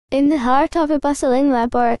In the heart of a bustling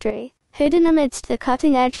laboratory, hidden amidst the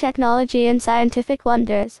cutting-edge technology and scientific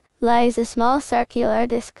wonders, lies a small circular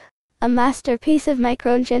disc. A masterpiece of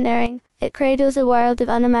microengineering, it cradles a world of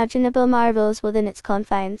unimaginable marvels within its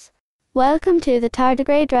confines. Welcome to the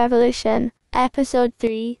Tardigrade Revolution, Episode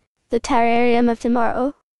 3, The Terrarium of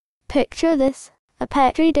Tomorrow. Picture this, a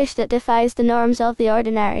petri dish that defies the norms of the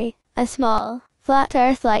ordinary, a small, flat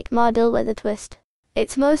Earth-like model with a twist.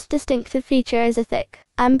 Its most distinctive feature is a thick,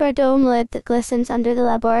 amber dome lid that glistens under the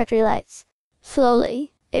laboratory lights.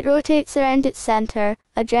 Slowly, it rotates around its center,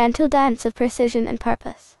 a gentle dance of precision and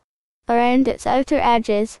purpose. Around its outer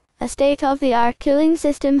edges, a state-of-the-art cooling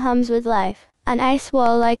system hums with life, an ice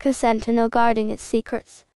wall like a sentinel guarding its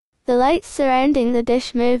secrets. The lights surrounding the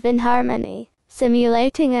dish move in harmony,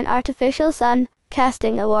 simulating an artificial sun,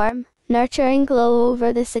 casting a warm, nurturing glow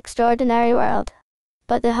over this extraordinary world.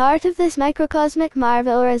 But the heart of this microcosmic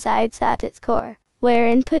marvel resides at its core, where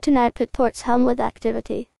input and output ports hum with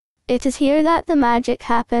activity. It is here that the magic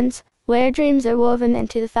happens, where dreams are woven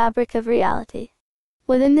into the fabric of reality.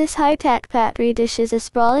 Within this high-tech petri dish is a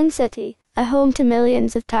sprawling city, a home to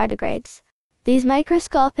millions of tardigrades. These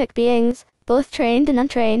microscopic beings, both trained and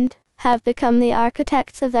untrained, have become the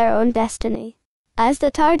architects of their own destiny. As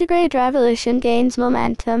the tardigrade revolution gains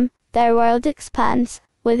momentum, their world expands.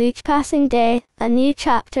 With each passing day, a new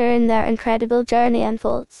chapter in their incredible journey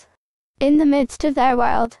unfolds. In the midst of their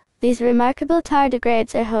world, these remarkable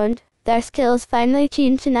tardigrades are honed, their skills finely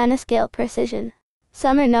tuned to nanoscale precision.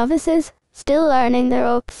 Some are novices, still learning the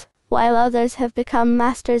ropes, while others have become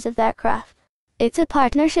masters of their craft. It's a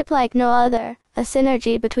partnership like no other, a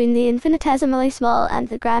synergy between the infinitesimally small and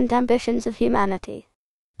the grand ambitions of humanity.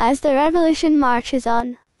 As the revolution marches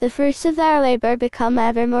on, the fruits of their labor become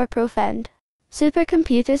ever more profound.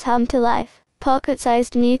 Supercomputers hum to life,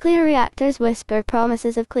 pocket-sized nuclear reactors whisper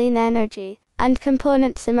promises of clean energy, and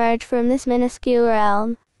components emerge from this minuscule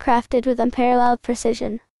realm, crafted with unparalleled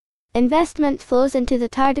precision. Investment flows into the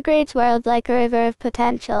tardigrades' world like a river of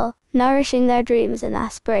potential, nourishing their dreams and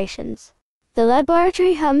aspirations. The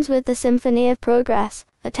laboratory hums with the symphony of progress,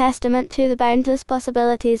 a testament to the boundless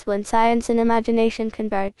possibilities when science and imagination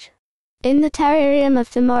converge. In the terrarium of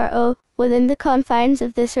tomorrow, within the confines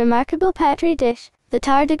of this remarkable petri dish, the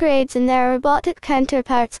tardigrades and their robotic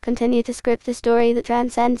counterparts continue to script a story that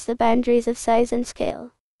transcends the boundaries of size and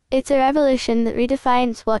scale. It's a revolution that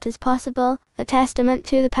redefines what is possible, a testament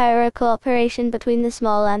to the power of cooperation between the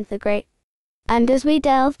small and the great. And as we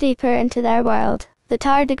delve deeper into their world, the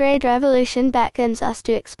tardigrade revolution beckons us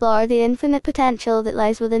to explore the infinite potential that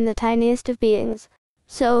lies within the tiniest of beings.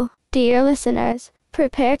 So, dear listeners,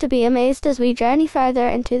 prepare to be amazed as we journey further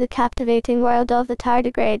into the captivating world of the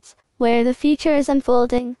tardigrades, where the future is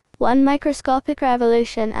unfolding, one microscopic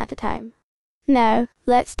revolution at a time. Now,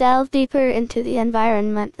 let's delve deeper into the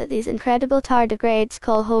environment that these incredible tardigrades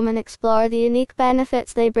call home and explore the unique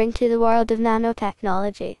benefits they bring to the world of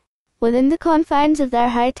nanotechnology. Within the confines of their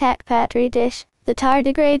high-tech petri dish, the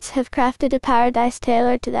tardigrades have crafted a paradise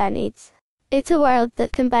tailored to their needs. It's a world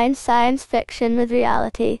that combines science fiction with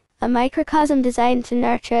reality, a microcosm designed to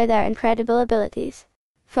nurture their incredible abilities.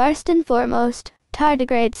 First and foremost,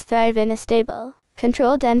 tardigrades thrive in a stable,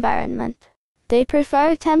 controlled environment. They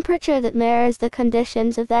prefer a temperature that mirrors the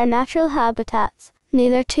conditions of their natural habitats,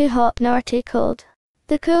 neither too hot nor too cold.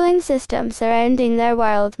 The cooling system surrounding their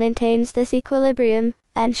world maintains this equilibrium,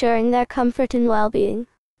 ensuring their comfort and well-being.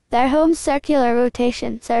 Their home's circular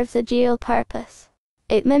rotation serves a dual purpose.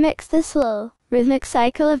 It mimics the slow, rhythmic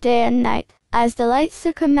cycle of day and night, as the lights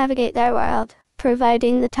circumnavigate their world,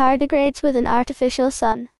 providing the tardigrades with an artificial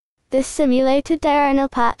sun. This simulated diurnal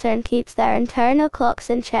pattern keeps their internal clocks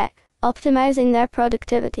in check, optimizing their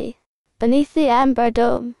productivity. Beneath the amber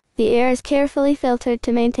dome, the air is carefully filtered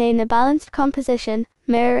to maintain a balanced composition,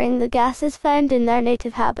 mirroring the gases found in their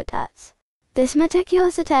native habitats. This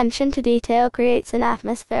meticulous attention to detail creates an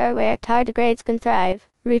atmosphere where tardigrades can thrive,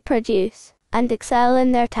 reproduce, and excel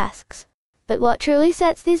in their tasks. But what truly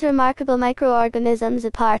sets these remarkable microorganisms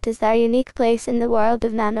apart is their unique place in the world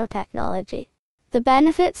of nanotechnology. The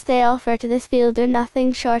benefits they offer to this field are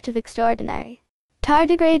nothing short of extraordinary.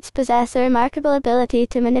 Tardigrades possess a remarkable ability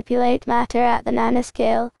to manipulate matter at the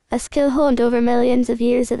nanoscale, a skill honed over millions of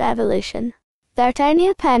years of evolution. Their tiny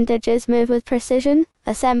appendages move with precision,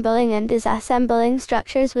 assembling and disassembling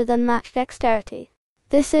structures with unmatched dexterity.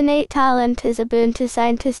 This innate talent is a boon to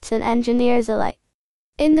scientists and engineers alike.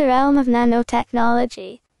 In the realm of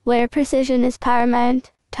nanotechnology, where precision is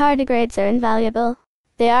paramount, tardigrades are invaluable.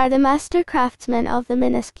 They are the master craftsmen of the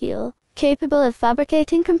minuscule, capable of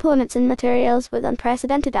fabricating components and materials with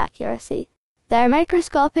unprecedented accuracy. Their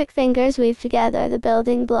microscopic fingers weave together the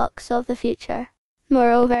building blocks of the future.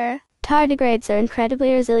 Moreover, tardigrades are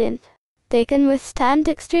incredibly resilient. They can withstand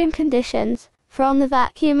extreme conditions, from the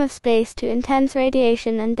vacuum of space to intense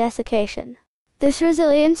radiation and desiccation. This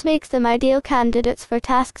resilience makes them ideal candidates for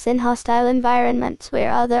tasks in hostile environments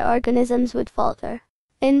where other organisms would falter.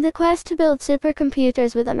 In the quest to build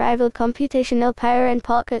supercomputers with unrivaled computational power and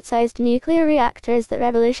pocket-sized nuclear reactors that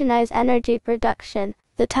revolutionize energy production,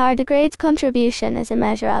 the tardigrade's contribution is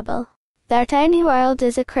immeasurable. Their tiny world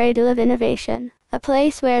is a cradle of innovation, a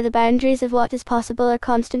place where the boundaries of what is possible are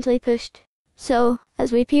constantly pushed. So,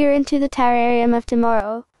 as we peer into the terrarium of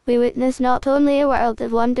tomorrow, we witness not only a world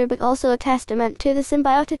of wonder but also a testament to the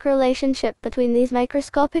symbiotic relationship between these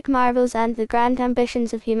microscopic marvels and the grand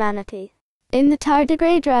ambitions of humanity. In the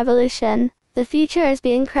tardigrade revolution, the future is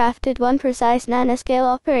being crafted one precise nanoscale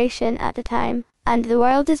operation at a time, and the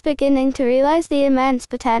world is beginning to realize the immense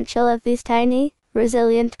potential of these tiny,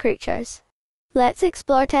 resilient creatures. Let's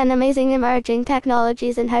explore 10 amazing emerging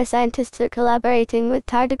technologies and how scientists are collaborating with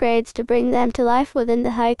tardigrades to bring them to life within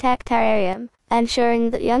the high-tech terrarium,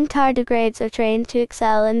 ensuring that young tardigrades are trained to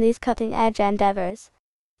excel in these cutting-edge endeavors.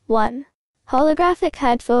 1. Holographic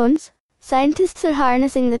headphones. Scientists are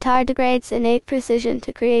harnessing the tardigrade's innate precision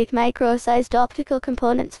to create micro-sized optical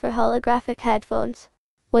components for holographic headphones.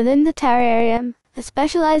 Within the terrarium, a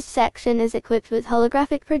specialized section is equipped with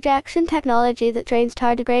holographic projection technology that trains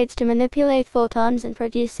tardigrades to manipulate photons and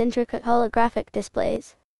produce intricate holographic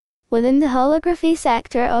displays. Within the holography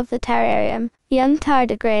sector of the terrarium, young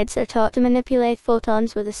tardigrades are taught to manipulate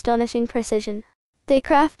photons with astonishing precision. They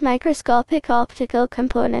craft microscopic optical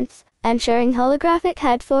components, ensuring holographic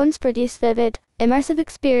headphones produce vivid, immersive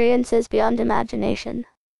experiences beyond imagination.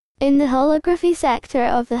 In the holography sector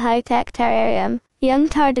of the high-tech terrarium, young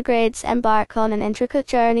tardigrades embark on an intricate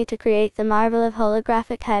journey to create the marvel of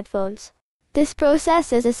holographic headphones. This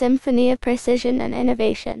process is a symphony of precision and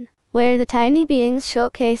innovation, where the tiny beings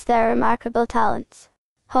showcase their remarkable talents.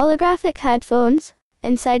 Holographic headphones.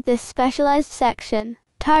 Inside this specialized section,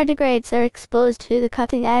 tardigrades are exposed to the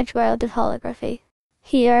cutting-edge world of holography.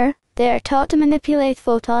 Here, they are taught to manipulate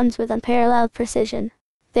photons with unparalleled precision.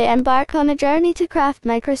 They embark on a journey to craft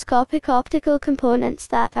microscopic optical components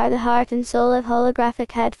that are the heart and soul of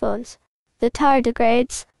holographic headphones. The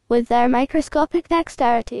tardigrades, with their microscopic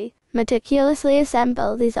dexterity, meticulously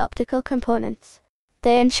assemble these optical components.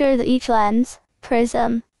 They ensure that each lens,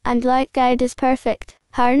 prism, and light guide is perfect,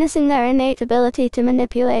 harnessing their innate ability to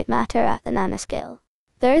manipulate matter at the nanoscale.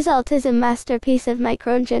 The result is a masterpiece of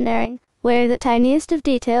microengineering, where the tiniest of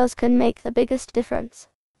details can make the biggest difference.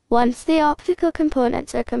 Once the optical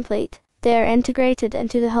components are complete, they are integrated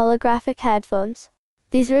into the holographic headphones.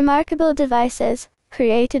 These remarkable devices,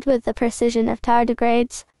 created with the precision of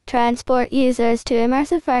tardigrades, transport users to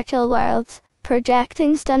immersive virtual worlds,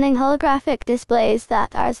 projecting stunning holographic displays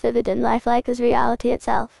that are as vivid and lifelike as reality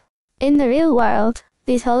itself. In the real world,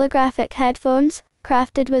 these holographic headphones,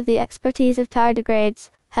 crafted with the expertise of tardigrades,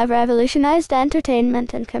 have revolutionized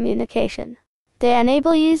entertainment and communication. They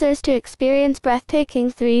enable users to experience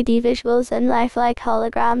breathtaking 3D visuals and lifelike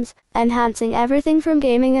holograms, enhancing everything from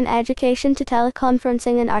gaming and education to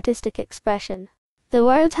teleconferencing and artistic expression. The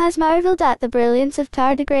world has marveled at the brilliance of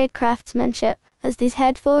tardigrade craftsmanship, as these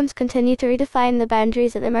headphones continue to redefine the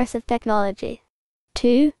boundaries of immersive technology.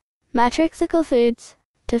 2. Matrixical foods.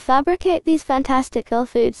 To fabricate these fantastical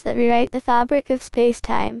foods that rewrite the fabric of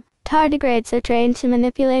space-time, tardigrades are trained to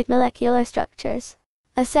manipulate molecular structures.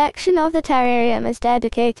 A section of the terrarium is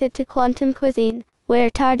dedicated to quantum cuisine, where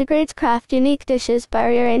tardigrades craft unique dishes by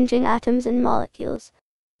rearranging atoms and molecules.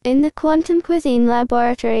 In the quantum cuisine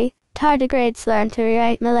laboratory, tardigrades learn to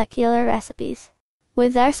rewrite molecular recipes.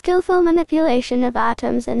 With their skillful manipulation of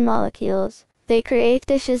atoms and molecules, they create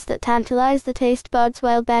dishes that tantalize the taste buds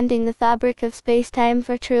while bending the fabric of space-time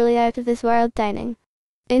for truly out-of-this-world dining.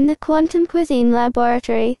 In the quantum cuisine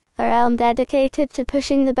laboratory, a realm dedicated to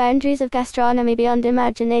pushing the boundaries of gastronomy beyond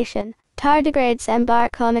imagination, tardigrades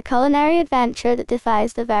embark on a culinary adventure that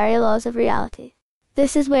defies the very laws of reality.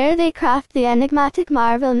 This is where they craft the enigmatic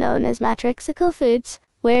marvel known as matrixical foods,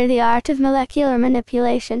 where the art of molecular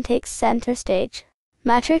manipulation takes center stage.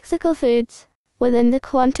 Matrixical foods. Within the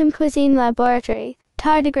quantum cuisine laboratory,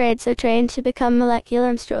 tardigrades are trained to become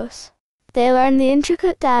molecular monstros. They learn the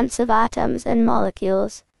intricate dance of atoms and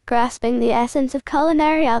molecules, grasping the essence of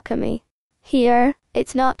culinary alchemy. Here,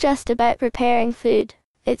 it's not just about preparing food.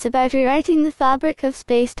 It's about rewriting the fabric of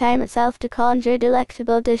space-time itself to conjure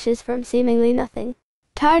delectable dishes from seemingly nothing.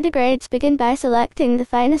 Tardigrades begin by selecting the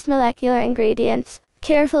finest molecular ingredients,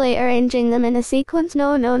 carefully arranging them in a sequence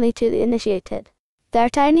known only to the initiated. Their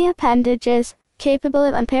tiny appendages, capable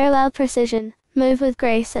of unparalleled precision, move with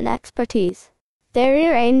grace and expertise. They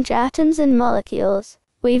rearrange atoms and molecules,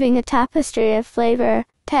 weaving a tapestry of flavor,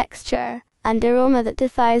 texture, and aroma that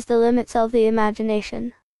defies the limits of the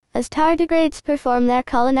imagination. As tardigrades perform their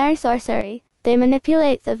culinary sorcery, they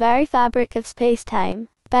manipulate the very fabric of space-time,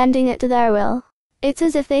 bending it to their will. It's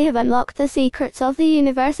as if they have unlocked the secrets of the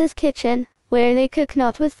universe's kitchen, where they cook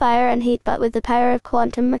not with fire and heat but with the power of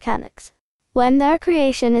quantum mechanics. When their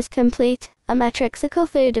creation is complete, a matrixical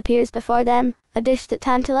food appears before them, a dish that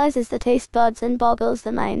tantalizes the taste buds and boggles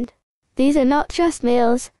the mind. These are not just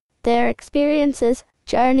meals, they are experiences,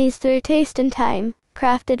 journeys through taste and time,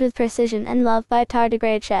 crafted with precision and love by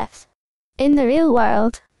tardigrade chefs. In the real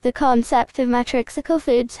world, the concept of matrixical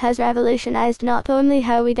foods has revolutionized not only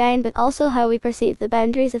how we dine but also how we perceive the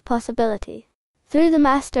boundaries of possibility. Through the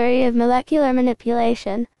mastery of molecular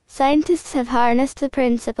manipulation, scientists have harnessed the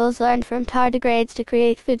principles learned from tardigrades to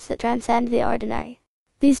create foods that transcend the ordinary.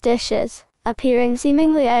 These dishes, appearing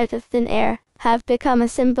seemingly out of thin air, have become a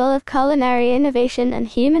symbol of culinary innovation and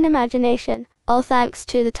human imagination, all thanks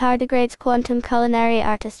to the tardigrade's quantum culinary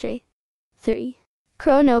artistry. 3.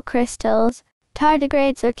 Chronocrystals.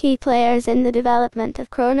 Tardigrades are key players in the development of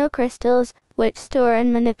chronocrystals, which store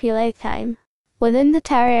and manipulate time. Within the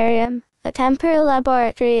terrarium, a temporal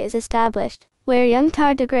laboratory is established, where young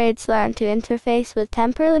tardigrades learn to interface with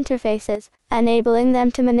temporal interfaces, enabling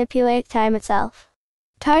them to manipulate time itself.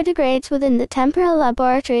 Tardigrades within the temporal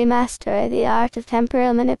laboratory master the art of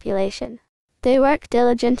temporal manipulation. They work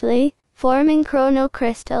diligently, forming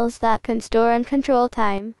chronocrystals that can store and control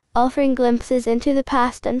time, offering glimpses into the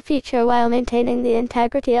past and future while maintaining the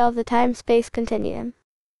integrity of the time-space continuum.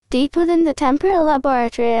 Deep within the temporal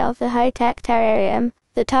laboratory of the high-tech terrarium,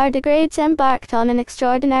 the tardigrades embarked on an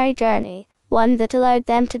extraordinary journey, one that allowed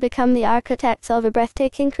them to become the architects of a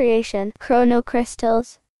breathtaking creation,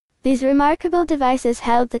 chronocrystals. These remarkable devices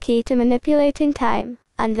held the key to manipulating time,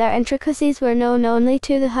 and their intricacies were known only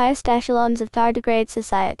to the highest echelons of tardigrade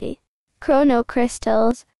society.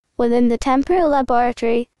 Chronocrystals. Within the temporal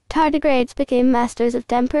laboratory, tardigrades became masters of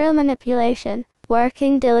temporal manipulation,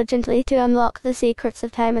 working diligently to unlock the secrets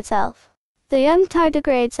of time itself. The young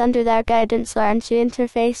tardigrades under their guidance learned to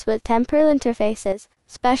interface with temporal interfaces,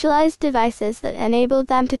 specialized devices that enabled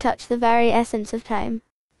them to touch the very essence of time.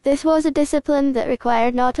 This was a discipline that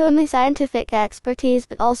required not only scientific expertise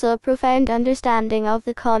but also a profound understanding of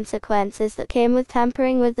the consequences that came with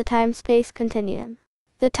tampering with the time-space continuum.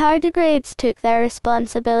 The tardigrades took their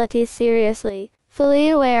responsibilities seriously, fully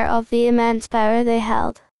aware of the immense power they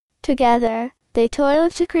held. Together, they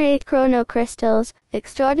toiled to create chronocrystals,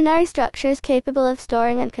 extraordinary structures capable of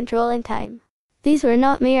storing and controlling time. These were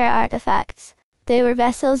not mere artifacts, they were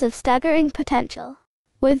vessels of staggering potential.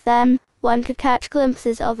 With them, one could catch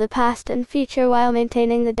glimpses of the past and future while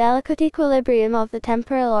maintaining the delicate equilibrium of the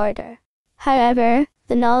temporal order. However,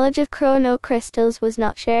 the knowledge of chronocrystals was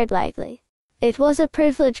not shared lightly. It was a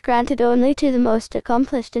privilege granted only to the most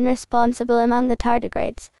accomplished and responsible among the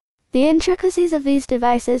tardigrades. The intricacies of these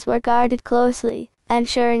devices were guarded closely,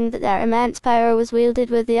 ensuring that their immense power was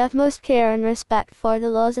wielded with the utmost care and respect for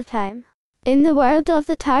the laws of time. In the world of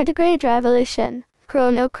the tardigrade revolution,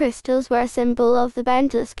 chronocrystals were a symbol of the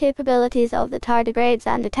boundless capabilities of the tardigrades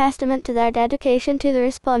and a testament to their dedication to the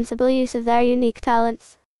responsible use of their unique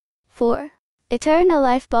talents. 4. Eternal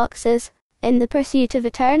life boxes. In the pursuit of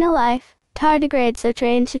eternal life, tardigrades are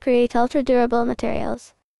trained to create ultra-durable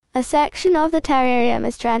materials. A section of the terrarium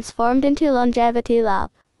is transformed into a longevity lab,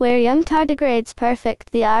 where young tardigrades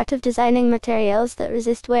perfect the art of designing materials that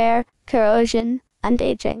resist wear, corrosion, and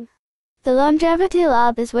aging. The longevity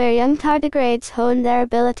lab is where young tardigrades hone their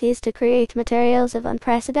abilities to create materials of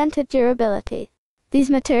unprecedented durability. These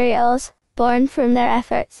materials, born from their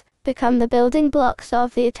efforts, become the building blocks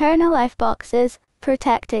of the eternal life boxes,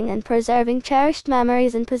 protecting and preserving cherished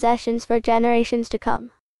memories and possessions for generations to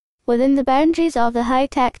come. Within the boundaries of the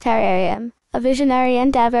high-tech terrarium, a visionary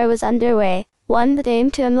endeavor was underway, one that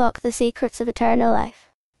aimed to unlock the secrets of eternal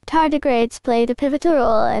life. Tardigrades played a pivotal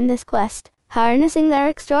role in this quest, harnessing their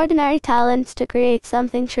extraordinary talents to create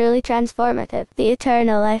something truly transformative, the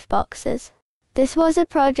eternal life boxes. This was a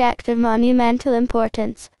project of monumental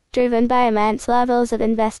importance, driven by immense levels of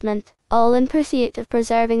investment, all in pursuit of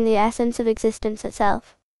preserving the essence of existence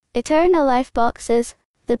itself. Eternal life boxes.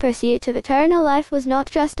 The pursuit of eternal life was not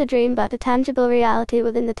just a dream but a tangible reality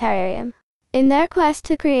within the terrarium. In their quest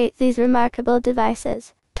to create these remarkable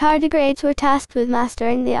devices, tardigrades were tasked with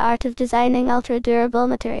mastering the art of designing ultra-durable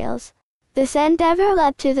materials. This endeavor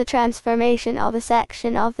led to the transformation of a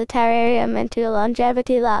section of the terrarium into a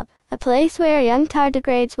longevity lab, a place where young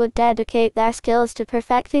tardigrades would dedicate their skills to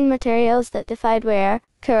perfecting materials that defied wear,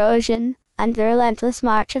 corrosion, and the relentless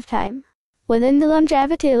march of time. Within the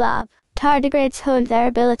longevity lab, Tardigrades honed their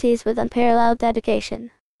abilities with unparalleled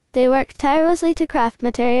dedication. They worked tirelessly to craft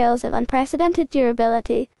materials of unprecedented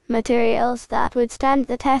durability, materials that would stand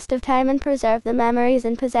the test of time and preserve the memories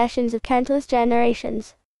and possessions of countless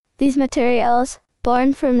generations. These materials,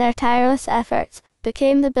 born from their tireless efforts,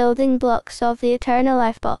 became the building blocks of the Eternal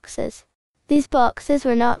Life boxes. These boxes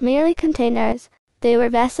were not merely containers, they were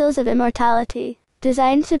vessels of immortality,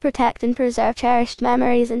 designed to protect and preserve cherished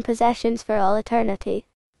memories and possessions for all eternity.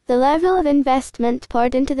 The level of investment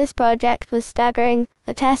poured into this project was staggering,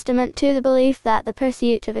 a testament to the belief that the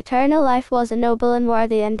pursuit of eternal life was a noble and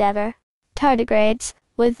worthy endeavor. Tardigrades,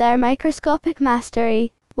 with their microscopic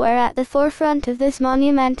mastery, were at the forefront of this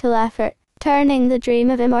monumental effort, turning the dream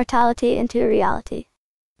of immortality into a reality.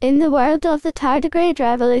 In the world of the tardigrade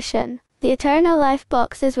revolution, the Eternal Life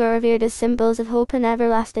boxes were revered as symbols of hope and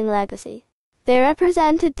everlasting legacy. They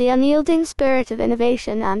represented the unyielding spirit of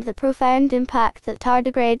innovation and the profound impact that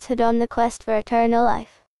tardigrades had on the quest for eternal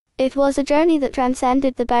life. It was a journey that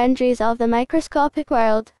transcended the boundaries of the microscopic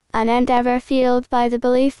world, an endeavor fueled by the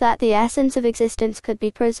belief that the essence of existence could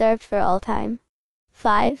be preserved for all time.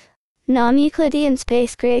 5. Non-Euclidean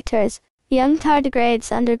space creators. Young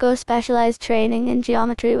tardigrades undergo specialized training in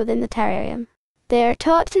geometry within the terrarium. They are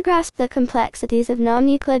taught to grasp the complexities of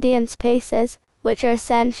non-Euclidean spaces, which are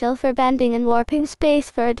essential for bending and warping space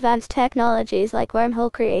for advanced technologies like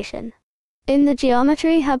wormhole creation. In the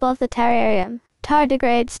geometry hub of the terrarium,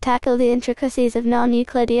 tardigrades tackle the intricacies of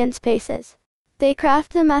non-Euclidean spaces. They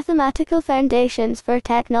craft the mathematical foundations for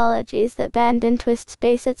technologies that bend and twist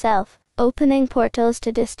space itself, opening portals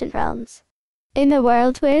to distant realms. In a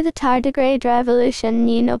world where the tardigrade revolution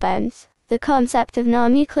knew no bounds, the concept of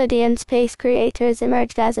non-Euclidean space creators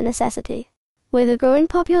emerged as a necessity. With a growing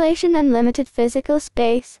population and limited physical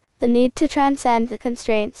space, the need to transcend the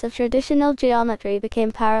constraints of traditional geometry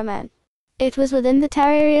became paramount. It was within the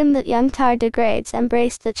terrarium that young tardigrades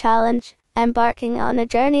embraced the challenge, embarking on a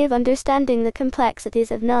journey of understanding the complexities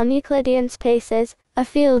of non-Euclidean spaces, a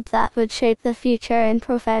field that would shape the future in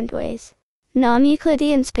profound ways.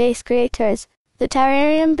 Non-Euclidean space creators. The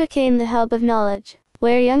terrarium became the hub of knowledge,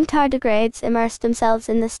 where young tardigrades immersed themselves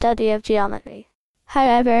in the study of geometry.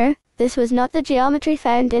 However, this was not the geometry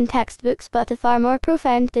found in textbooks but a far more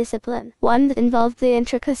profound discipline, one that involved the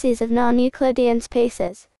intricacies of non-Euclidean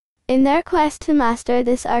spaces. In their quest to master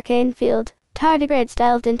this arcane field, tardigrades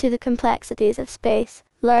delved into the complexities of space,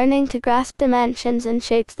 learning to grasp dimensions and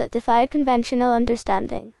shapes that defied conventional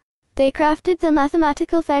understanding. They crafted the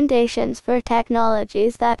mathematical foundations for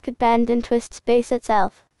technologies that could bend and twist space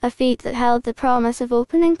itself, a feat that held the promise of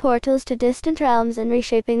opening portals to distant realms and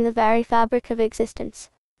reshaping the very fabric of existence.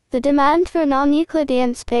 The demand for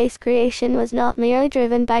non-Euclidean space creation was not merely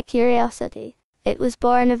driven by curiosity, it was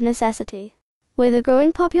born of necessity. With a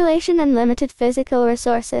growing population and limited physical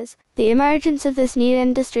resources, the emergence of this new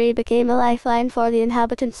industry became a lifeline for the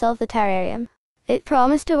inhabitants of the terrarium. It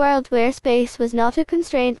promised a world where space was not a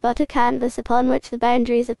constraint but a canvas upon which the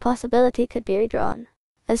boundaries of possibility could be redrawn.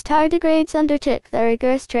 As tardigrades undertook their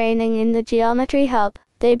rigorous training in the geometry hub,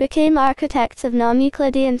 they became architects of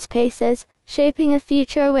non-Euclidean spaces, shaping a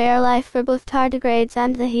future where life for both tardigrades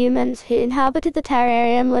and the humans who inhabited the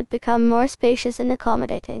terrarium would become more spacious and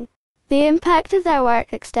accommodating. The impact of their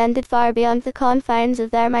work extended far beyond the confines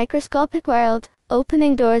of their microscopic world,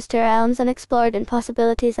 opening doors to realms unexplored and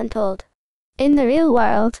possibilities untold. In the real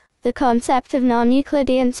world, the concept of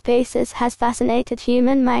non-Euclidean spaces has fascinated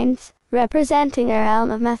human minds, representing a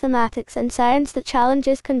realm of mathematics and science that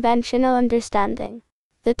challenges conventional understanding.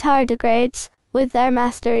 The tardigrades, with their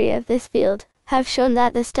mastery of this field, have shown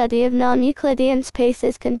that the study of non-Euclidean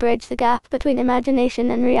spaces can bridge the gap between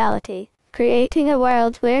imagination and reality, creating a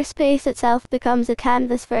world where space itself becomes a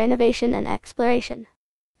canvas for innovation and exploration.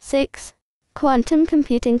 6. Quantum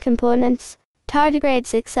computing components.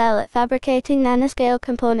 Tardigrades excel at fabricating nanoscale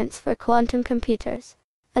components for quantum computers.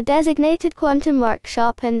 A designated quantum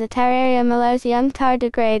workshop in the terrarium allows young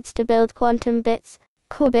tardigrades to build quantum bits,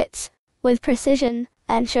 qubits, with precision,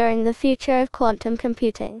 ensuring the future of quantum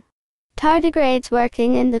computing. Tardigrades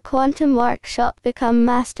working in the quantum workshop become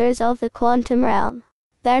masters of the quantum realm.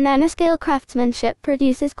 Their nanoscale craftsmanship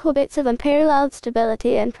produces qubits of unparalleled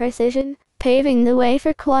stability and precision, paving the way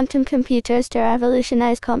for quantum computers to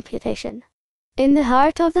revolutionize computation. In the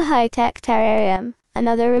heart of the high-tech terrarium,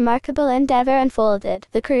 another remarkable endeavor unfolded,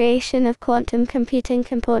 the creation of quantum computing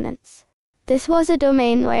components. This was a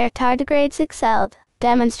domain where tardigrades excelled,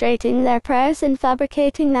 demonstrating their prowess in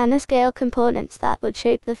fabricating nanoscale components that would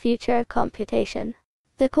shape the future of computation.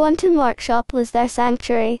 The quantum workshop was their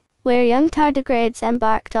sanctuary, where young tardigrades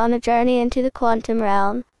embarked on a journey into the quantum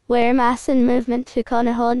realm, where mass and movement took on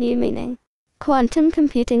a whole new meaning. Quantum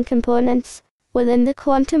computing components. Within the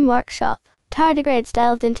quantum workshop, tardigrades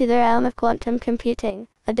delved into the realm of quantum computing,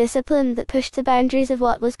 a discipline that pushed the boundaries of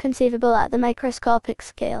what was conceivable at the microscopic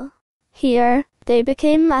scale. Here, they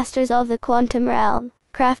became masters of the quantum realm,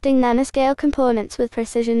 crafting nanoscale components with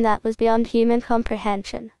precision that was beyond human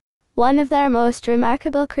comprehension. One of their most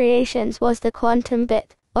remarkable creations was the quantum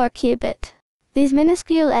bit, or qubit. These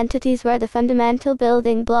minuscule entities were the fundamental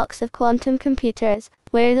building blocks of quantum computers,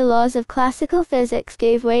 where the laws of classical physics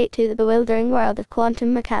gave way to the bewildering world of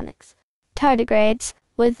quantum mechanics. Tardigrades,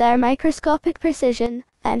 with their microscopic precision,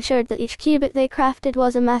 ensured that each qubit they crafted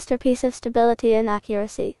was a masterpiece of stability and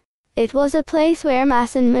accuracy. It was a place where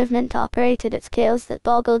mass and movement operated at scales that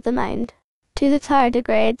boggled the mind. To the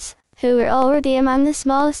tardigrades, who were already among the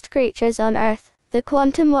smallest creatures on Earth, the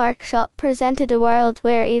quantum workshop presented a world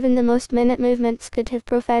where even the most minute movements could have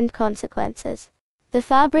profound consequences. The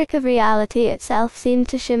fabric of reality itself seemed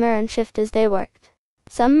to shimmer and shift as they worked.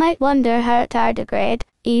 Some might wonder how a tardigrade,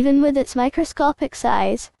 even with its microscopic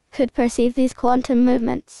size, could perceive these quantum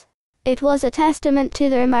movements. It was a testament to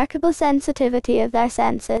the remarkable sensitivity of their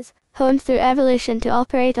senses, honed through evolution to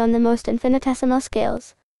operate on the most infinitesimal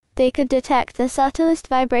scales. They could detect the subtlest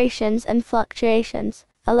vibrations and fluctuations,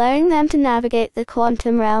 allowing them to navigate the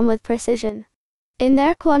quantum realm with precision. In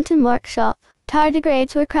their quantum workshop,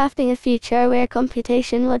 tardigrades were crafting a future where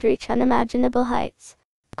computation would reach unimaginable heights.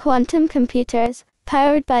 Quantum computers,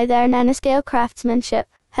 powered by their nanoscale craftsmanship,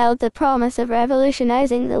 held the promise of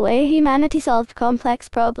revolutionizing the way humanity solved complex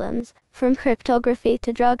problems, from cryptography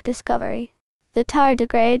to drug discovery. The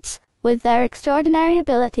tardigrades, with their extraordinary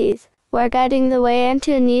abilities, were guiding the way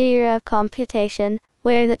into a new era of computation,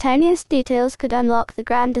 where the tiniest details could unlock the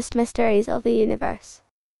grandest mysteries of the universe.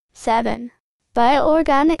 7.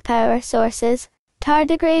 Bioorganic power sources.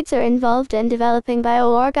 Tardigrades are involved in developing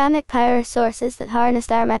bioorganic power sources that harness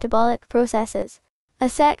their metabolic processes. A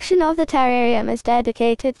section of the terrarium is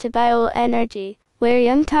dedicated to bioenergy, where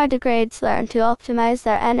young tardigrades learn to optimize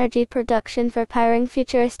their energy production for powering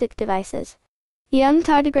futuristic devices. Young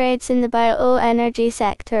tardigrades in the bioenergy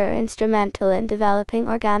sector are instrumental in developing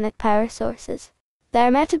organic power sources.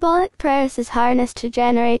 Their metabolic prowess is harnessed to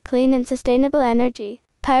generate clean and sustainable energy,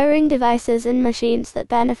 powering devices and machines that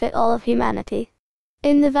benefit all of humanity.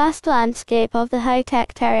 In the vast landscape of the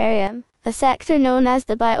high-tech terrarium, a sector known as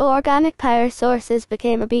the bioorganic power sources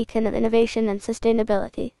became a beacon of innovation and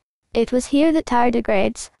sustainability. It was here that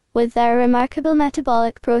tardigrades, with their remarkable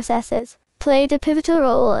metabolic processes, played a pivotal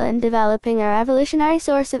role in developing a revolutionary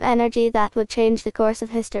source of energy that would change the course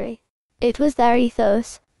of history. It was their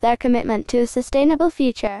ethos, their commitment to a sustainable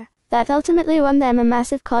future, that ultimately won them a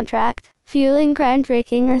massive contract, fueling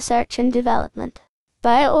groundbreaking research and development.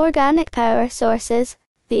 Bioorganic power sources.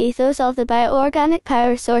 The ethos of the bioorganic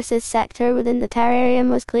power sources sector within the terrarium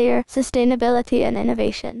was clear: sustainability and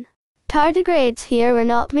innovation. Tardigrades here were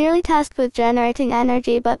not merely tasked with generating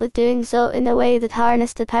energy but with doing so in a way that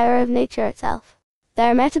harnessed the power of nature itself.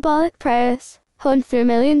 Their metabolic prowess, honed through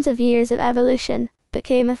millions of years of evolution,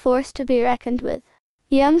 became a force to be reckoned with.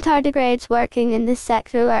 Young tardigrades working in this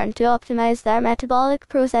sector learned to optimize their metabolic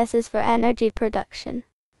processes for energy production.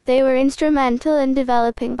 They were instrumental in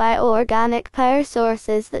developing bioorganic power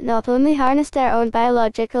sources that not only harnessed their own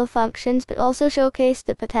biological functions but also showcased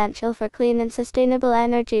the potential for clean and sustainable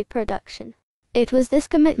energy production. It was this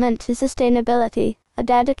commitment to sustainability, a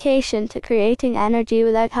dedication to creating energy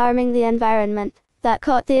without harming the environment, that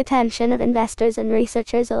caught the attention of investors and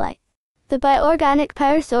researchers alike. The bioorganic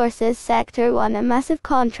power sources sector won a massive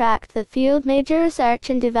contract that fueled major research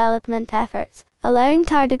and development efforts, allowing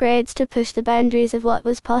tardigrades to push the boundaries of what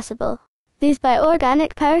was possible. These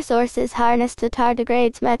bioorganic power sources harnessed the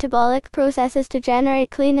tardigrades' metabolic processes to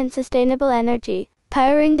generate clean and sustainable energy,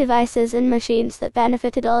 powering devices and machines that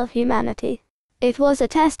benefited all of humanity. It was a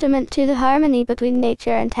testament to the harmony between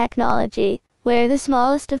nature and technology, where the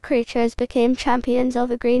smallest of creatures became champions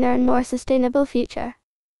of a greener and more sustainable future.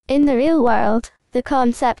 In the real world, the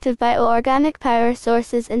concept of bioorganic power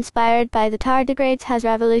sources inspired by the tardigrades has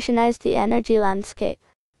revolutionized the energy landscape.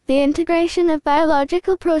 The integration of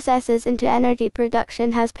biological processes into energy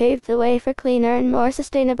production has paved the way for cleaner and more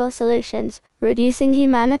sustainable solutions, reducing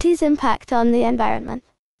humanity's impact on the environment.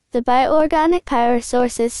 The bioorganic power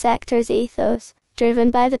sources sector's ethos,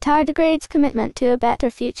 driven by the tardigrades' commitment to a better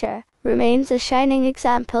future, remains a shining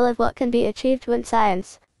example of what can be achieved when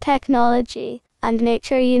science, technology, and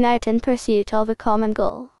nature unite in pursuit of a common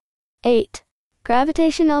goal. 8.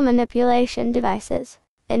 Gravitational manipulation devices.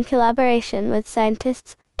 In collaboration with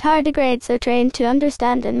scientists, tardigrades are trained to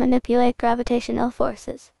understand and manipulate gravitational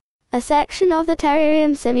forces. A section of the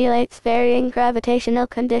terrarium simulates varying gravitational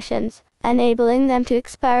conditions, enabling them to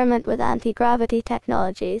experiment with anti-gravity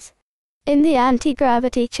technologies. In the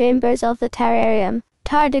anti-gravity chambers of the terrarium,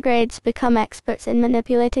 tardigrades become experts in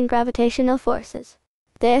manipulating gravitational forces.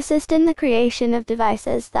 They assist in the creation of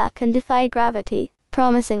devices that can defy gravity,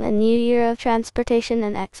 promising a new era of transportation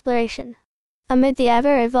and exploration. Amid the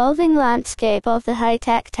ever-evolving landscape of the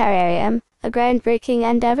high-tech terrarium, a groundbreaking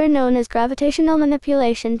endeavor known as gravitational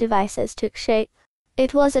manipulation devices took shape.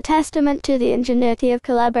 It was a testament to the ingenuity of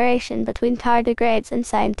collaboration between tardigrades and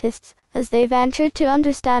scientists, as they ventured to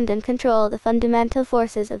understand and control the fundamental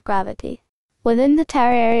forces of gravity. Within the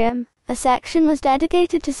terrarium, a section was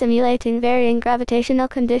dedicated to simulating varying gravitational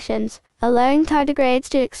conditions, allowing tardigrades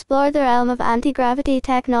to explore the realm of anti-gravity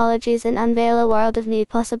technologies and unveil a world of new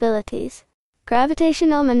possibilities.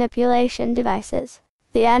 Gravitational manipulation devices.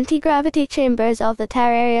 The anti-gravity chambers of the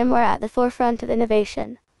terrarium were at the forefront of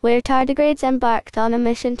innovation, where tardigrades embarked on a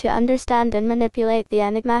mission to understand and manipulate the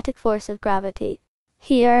enigmatic force of gravity.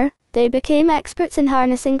 Here, they became experts in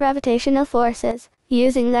harnessing gravitational forces,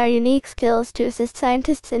 using their unique skills to assist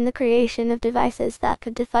scientists in the creation of devices that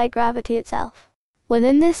could defy gravity itself.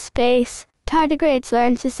 Within this space, tardigrades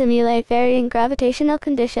learned to simulate varying gravitational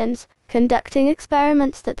conditions, conducting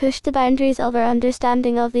experiments that pushed the boundaries of our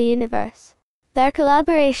understanding of the universe. Their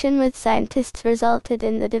collaboration with scientists resulted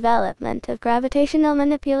in the development of gravitational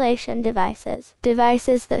manipulation devices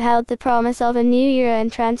that held the promise of a new era in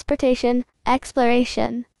transportation,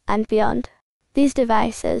 exploration, and beyond. These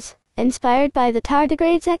devices, inspired by the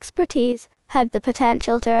tardigrades' expertise, had the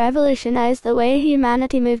potential to revolutionize the way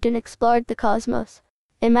humanity moved and explored the cosmos.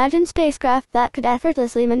 Imagine spacecraft that could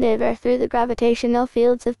effortlessly maneuver through the gravitational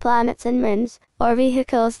fields of planets and moons, or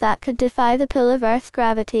vehicles that could defy the pull of Earth's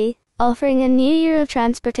gravity, offering a new era of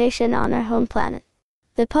transportation on our home planet.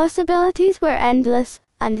 The possibilities were endless,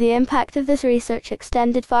 and the impact of this research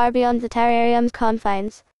extended far beyond the terrarium's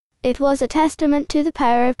confines. It was a testament to the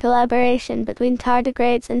power of collaboration between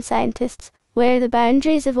tardigrades and scientists, where the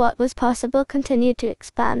boundaries of what was possible continued to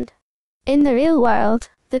expand. In the real world,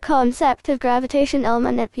 the concept of gravitational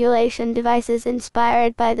manipulation devices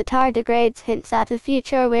inspired by the tardigrades hints at a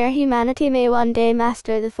future where humanity may one day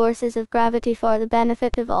master the forces of gravity for the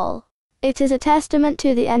benefit of all. It is a testament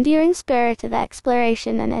to the enduring spirit of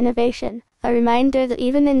exploration and innovation, a reminder that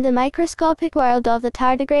even in the microscopic world of the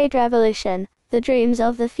tardigrade revolution, the dreams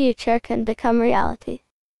of the future can become reality.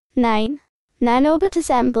 9. Nanobot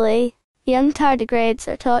assembly. Young tardigrades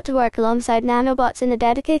are taught to work alongside nanobots in a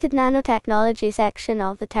dedicated nanotechnology section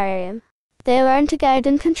of the terrarium. They learn to guide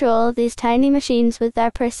and control these tiny machines with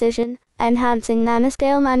their precision, enhancing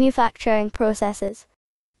nanoscale manufacturing processes.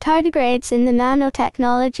 Tardigrades in the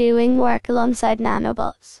nanotechnology wing work alongside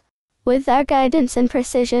nanobots. With their guidance and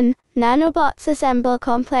precision, nanobots assemble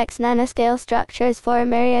complex nanoscale structures for a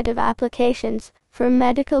myriad of applications, from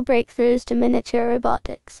medical breakthroughs to miniature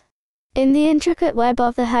robotics. In the intricate web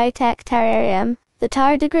of the high-tech terrarium, the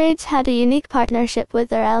tardigrades had a unique partnership with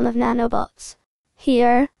the realm of nanobots.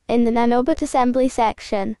 Here, in the nanobot assembly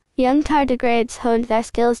section, young tardigrades honed their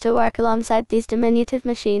skills to work alongside these diminutive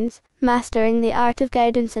machines, mastering the art of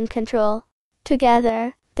guidance and control.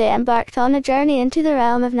 Together, they embarked on a journey into the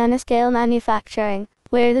realm of nanoscale manufacturing,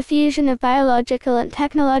 where the fusion of biological and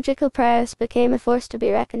technological prowess became a force to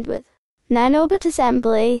be reckoned with. Nanobot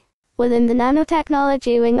assembly. Within the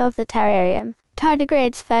nanotechnology wing of the terrarium,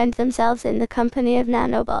 tardigrades found themselves in the company of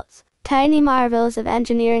nanobots, tiny marvels of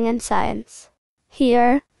engineering and science.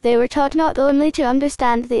 Here, they were taught not only to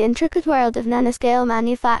understand the intricate world of nanoscale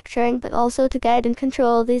manufacturing but also to guide and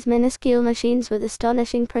control these minuscule machines with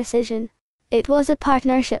astonishing precision. It was a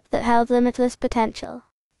partnership that held limitless potential.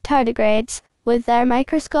 Tardigrades, with their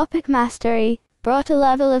microscopic mastery, brought a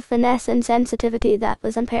level of finesse and sensitivity that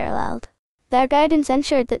was unparalleled. Their guidance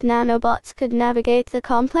ensured that nanobots could navigate the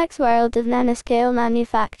complex world of nanoscale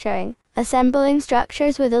manufacturing, assembling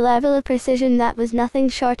structures with a level of precision that was nothing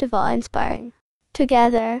short of awe-inspiring.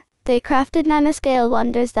 Together, they crafted nanoscale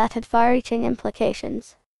wonders that had far-reaching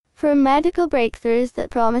implications. From medical breakthroughs that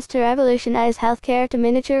promised to revolutionize healthcare to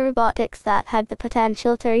miniature robotics that had the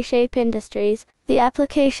potential to reshape industries, the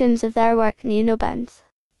applications of their work knew no bounds.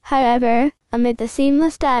 However, amid the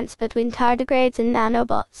seamless dance between tardigrades and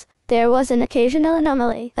nanobots, there was an occasional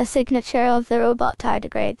anomaly, a signature of the robot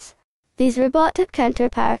tardigrades. These robotic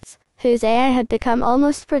counterparts, whose AI had become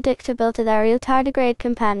almost predictable to their real tardigrade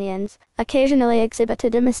companions, occasionally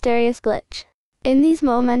exhibited a mysterious glitch. In these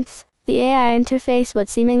moments, the AI interface would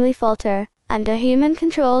seemingly falter, and a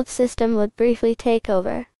human-controlled system would briefly take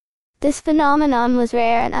over. This phenomenon was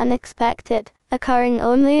rare and unexpected, occurring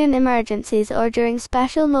only in emergencies or during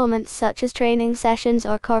special moments such as training sessions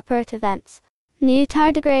or corporate events. New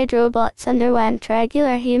tardigrade robots underwent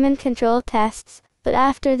regular human-controlled tests, but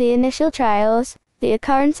after the initial trials, the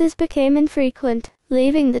occurrences became infrequent,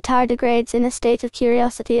 leaving the tardigrades in a state of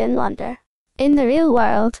curiosity and wonder. In the real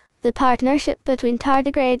world, the partnership between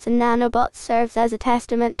tardigrades and nanobots serves as a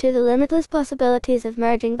testament to the limitless possibilities of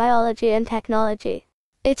merging biology and technology.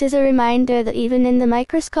 It is a reminder that even in the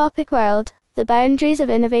microscopic world, the boundaries of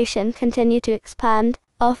innovation continue to expand,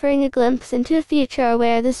 offering a glimpse into a future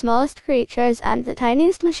where the smallest creatures and the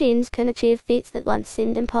tiniest machines can achieve feats that once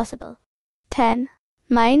seemed impossible. 10.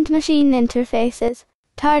 Mind-machine interfaces.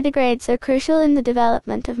 Tardigrades are crucial in the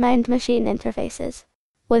development of mind-machine interfaces.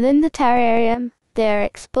 Within the terrarium, they are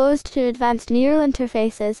exposed to advanced neural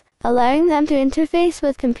interfaces, allowing them to interface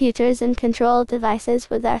with computers and control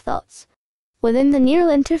devices with their thoughts. Within the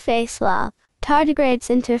neural interface lab, tardigrades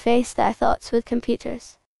interface their thoughts with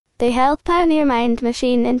computers. They help pioneer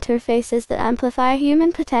mind-machine interfaces that amplify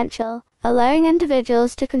human potential, allowing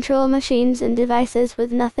individuals to control machines and devices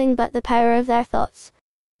with nothing but the power of their thoughts.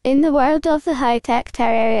 In the world of the high-tech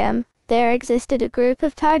terrarium, there existed a group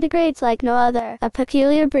of tardigrades like no other, a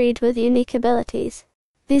peculiar breed with unique abilities.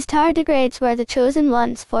 These tardigrades were the chosen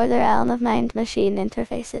ones for the realm of mind-machine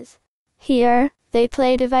interfaces. Here, they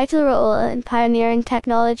played a vital role in pioneering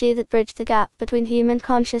technology that bridged the gap between human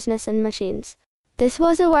consciousness and machines. This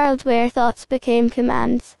was a world where thoughts became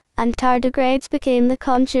commands, and tardigrades became the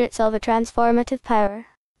conduits of a transformative power.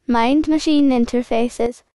 Mind-machine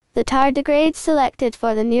interfaces. The tardigrades selected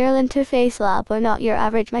for the neural interface lab were not your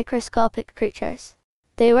average microscopic creatures.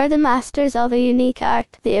 They were the masters of a unique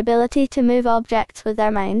art, the ability to move objects with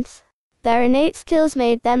their minds. Their innate skills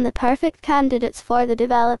made them the perfect candidates for the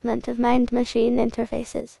development of mind-machine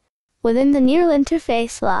interfaces. Within the neural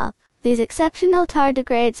interface lab, these exceptional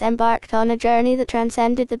tardigrades embarked on a journey that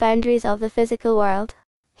transcended the boundaries of the physical world.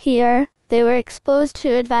 Here, they were exposed to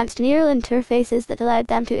advanced neural interfaces that allowed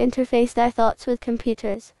them to interface their thoughts with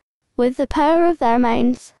computers. With the power of their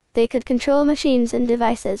minds, they could control machines and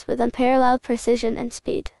devices with unparalleled precision and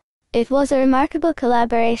speed. It was a remarkable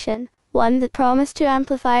collaboration, one that promised to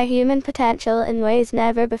amplify human potential in ways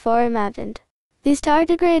never before imagined. These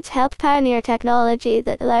tardigrades helped pioneer technology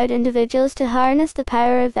that allowed individuals to harness the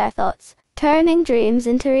power of their thoughts, turning dreams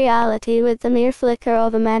into reality with the mere flicker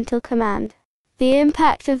of a mental command. The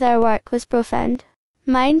impact of their work was profound.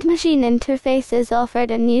 Mind-machine interfaces offered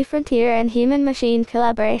a new frontier in human-machine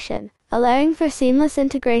collaboration, allowing for seamless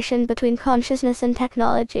integration between consciousness and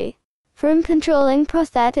technology. From controlling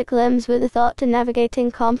prosthetic limbs with a thought to navigating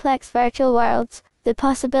complex virtual worlds, the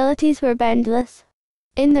possibilities were boundless.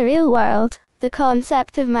 In the real world, the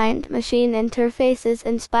concept of mind-machine interfaces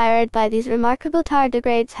inspired by these remarkable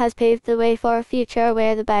tardigrades has paved the way for a future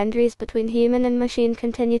where the boundaries between human and machine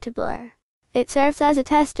continue to blur. It serves as a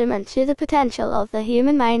testament to the potential of the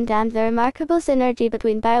human mind and the remarkable synergy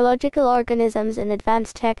between biological organisms and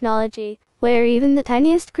advanced technology, where even the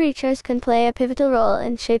tiniest creatures can play a pivotal role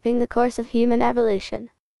in shaping the course of human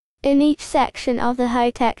evolution. In each section of the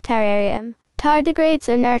high-tech terrarium, tardigrades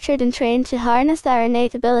are nurtured and trained to harness their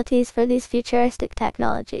innate abilities for these futuristic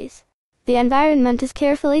technologies. The environment is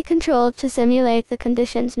carefully controlled to simulate the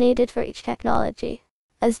conditions needed for each technology.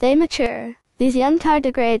 As they mature, these young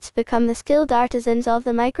tardigrades become the skilled artisans of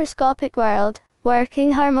the microscopic world,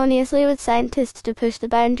 working harmoniously with scientists to push the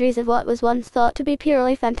boundaries of what was once thought to be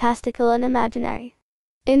purely fantastical and imaginary.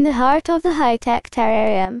 In the heart of the high-tech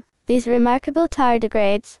terrarium, these remarkable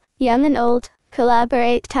tardigrades, young and old,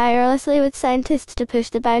 collaborate tirelessly with scientists to push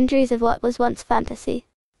the boundaries of what was once fantasy.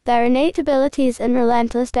 Their innate abilities and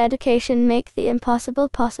relentless dedication make the impossible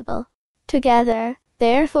possible. Together,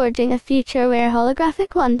 they are forging a future where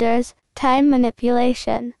holographic wonders, time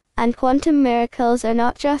manipulation, and quantum miracles are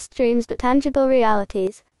not just dreams but tangible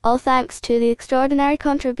realities, all thanks to the extraordinary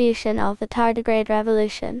contribution of the tardigrade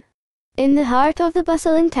revolution. In the heart of the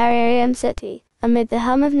bustling terrarium city, amid the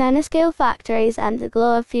hum of nanoscale factories and the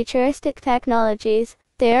glow of futuristic technologies,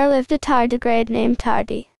 there lived a tardigrade named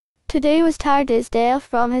Tardy. Today was Tardy's day off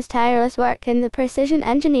from his tireless work in the precision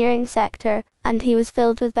engineering sector, and he was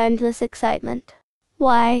filled with boundless excitement.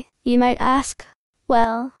 Why, you might ask?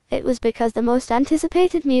 Well, it was because the most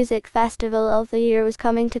anticipated music festival of the year was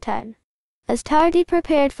coming to town. As Tardy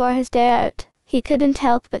prepared for his day out, he couldn't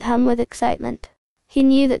help but hum with excitement. He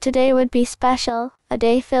knew that today would be special, a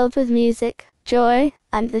day filled with music, joy,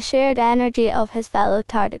 and the shared energy of his fellow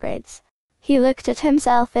tardigrades. He looked at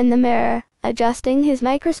himself in the mirror, adjusting his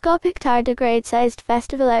microscopic tardigrade-sized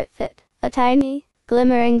festival outfit, a tiny,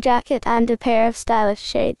 glimmering jacket and a pair of stylish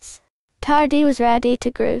shades. Tardy was ready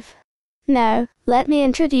to groove. Now, let me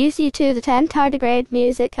introduce you to the 10 tardigrade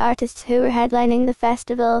music artists who were headlining the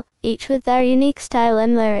festival, each with their unique style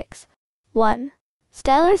and lyrics. 1.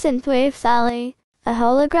 Stellar Synthwave Sally. A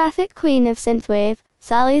holographic queen of synthwave,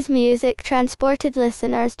 Sally's music transported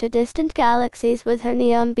listeners to distant galaxies with her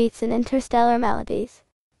neon beats and interstellar melodies.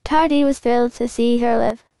 Tardy was thrilled to see her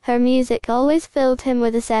live. Her music always filled him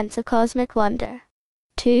with a sense of cosmic wonder.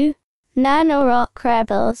 2. Nano-rock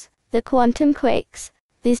rebels, the quantum quakes.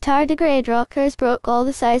 These tardigrade rockers broke all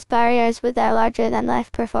the size barriers with their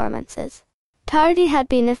larger-than-life performances. Tardy had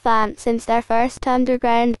been a fan since their first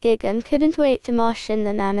underground gig and couldn't wait to mosh in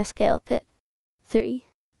the nanoscale pit. 3.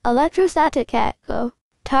 Electrostatic echo.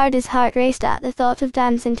 Tardy's heart raced at the thought of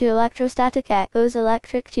dancing to Electrostatic Echo's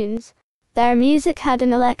electric tunes. Their music had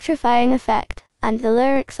an electrifying effect, and the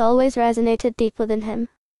lyrics always resonated deep within him.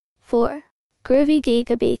 4. Groovy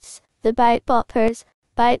gigabeats, the bite boppers.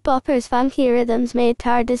 Bite boppers' funky rhythms made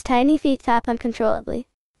Tardy's tiny feet tap uncontrollably.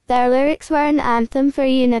 Their lyrics were an anthem for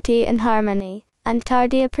unity and harmony, and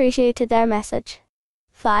Tardy appreciated their message.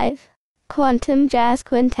 5. Quantum Jazz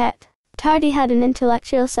Quintet. Tardy had an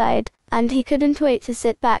intellectual side, and he couldn't wait to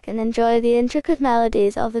sit back and enjoy the intricate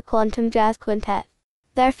melodies of the Quantum Jazz Quintet.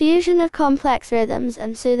 Their fusion of complex rhythms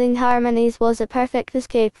and soothing harmonies was a perfect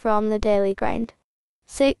escape from the daily grind.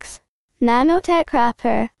 6. Nanotech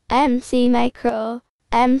Rapper, MC Micro.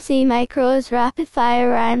 MC Micro's rapid-fire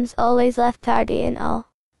rhymes always left Tardy in awe.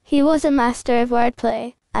 He was a master of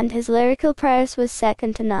wordplay, and his lyrical prowess was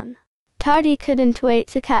second to none. Tardy couldn't wait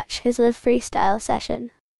to catch his live freestyle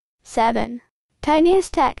session. 7.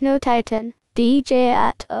 Tiniest Techno Titan, DJ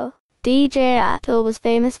Atto. DJ Atto was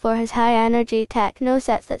famous for his high-energy techno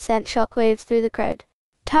sets that sent shockwaves through the crowd.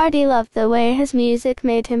 Tardy loved the way his music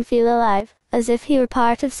made him feel alive, as if he were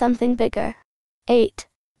part of something bigger. 8.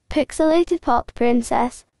 Pixelated Pop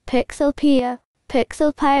Princess, Pixel Pia.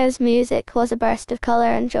 Pixel Pia's music was a burst of color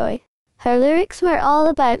and joy. Her lyrics were all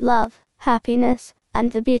about love, happiness,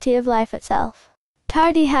 and the beauty of life itself.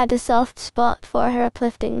 Tardy had a soft spot for her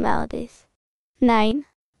uplifting melodies. 9.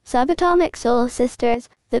 Subatomic Soul Sisters,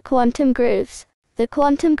 the Quantum Grooves. The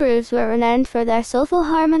Quantum Grooves were renowned for their soulful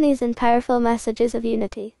harmonies and powerful messages of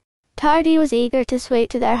unity. Tardy was eager to sway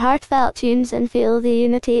to their heartfelt tunes and feel the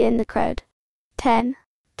unity in the crowd. 10.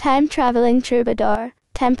 Time-traveling troubadour,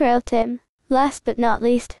 Temporal Tim. Last but not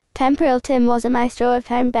least, Temporal Tim was a maestro of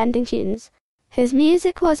time-bending tunes. His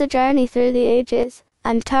music was a journey through the ages,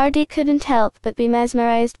 and Tardy couldn't help but be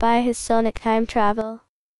mesmerized by his sonic time travel.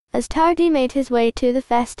 As Tardy made his way to the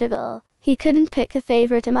festival, he couldn't pick a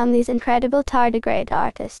favorite among these incredible tardigrade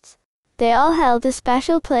artists. They all held a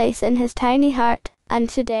special place in his tiny heart, and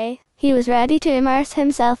today, he was ready to immerse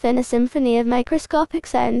himself in a symphony of microscopic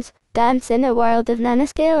sounds, dance in a world of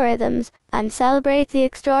nanoscale rhythms, and celebrate the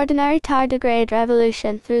extraordinary tardigrade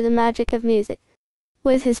revolution through the magic of music.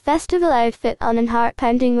 With his festival outfit on and heart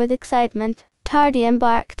pounding with excitement, Tardy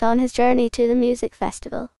embarked on his journey to the music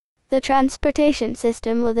festival. The transportation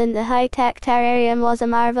system within the high-tech terrarium was a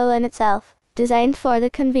marvel in itself, designed for the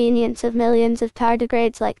convenience of millions of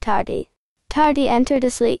tardigrades like Tardy. Tardy entered a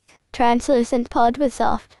sleek, translucent pod with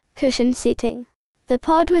soft, cushioned seating. The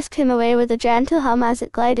pod whisked him away with a gentle hum as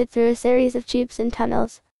it glided through a series of tubes and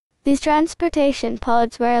tunnels. These transportation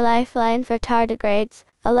pods were a lifeline for tardigrades,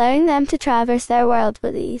 allowing them to traverse their world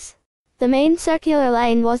with ease. The main circular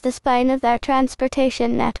line was the spine of their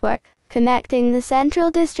transportation network, connecting the central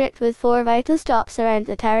district with 4 vital stops around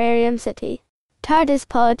the Terrarium city. Tardy's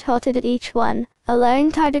pod halted at each one,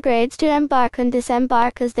 allowing tardigrades to embark and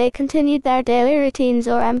disembark as they continued their daily routines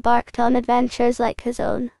or embarked on adventures like his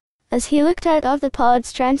own. As he looked out of the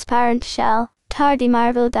pod's transparent shell, Tardy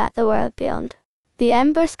marveled at the world beyond. The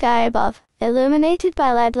ember sky above, illuminated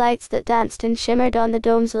by LED lights that danced and shimmered on the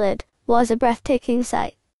dome's lid, was a breathtaking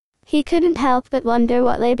sight. He couldn't help but wonder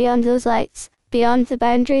what lay beyond those lights, beyond the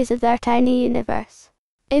boundaries of their tiny universe.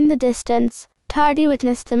 In the distance, Tardy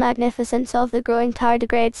witnessed the magnificence of the growing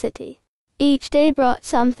tardigrade city. Each day brought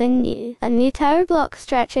something new, a new tower block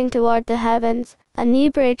stretching toward the heavens, a new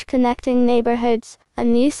bridge connecting neighborhoods, a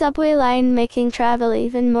new subway line making travel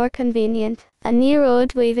even more convenient, a new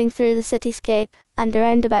road weaving through the cityscape, and a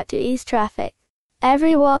roundabout to ease traffic.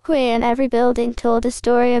 Every walkway and every building told a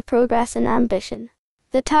story of progress and ambition.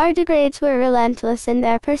 The tardigrades were relentless in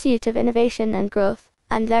their pursuit of innovation and growth,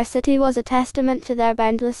 and their city was a testament to their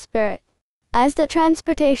boundless spirit. As the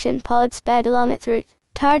transportation pod sped along its route,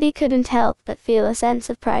 Tardy couldn't help but feel a sense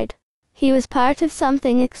of pride. He was part of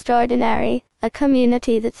something extraordinary, a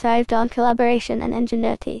community that thrived on collaboration and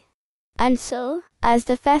ingenuity. And so, as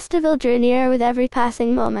the festival drew nearer with every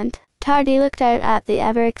passing moment, Tardy looked out at the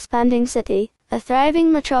ever-expanding city, a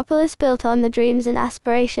thriving metropolis built on the dreams and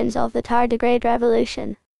aspirations of the tardigrade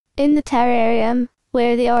revolution. In the terrarium,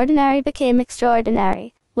 where the ordinary became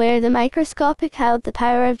extraordinary, where the microscopic held the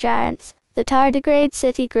power of giants, The Tardigrade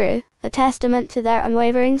city grew, a testament to their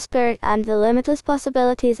unwavering spirit and the limitless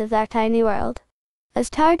possibilities of their tiny world. As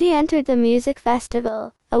Tardy entered the music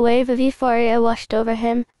festival, a wave of euphoria washed over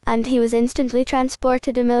him, and he was instantly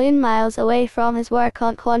transported a million miles away from his work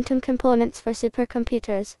on quantum components for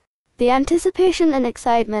supercomputers. The anticipation and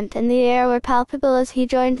excitement in the air were palpable as he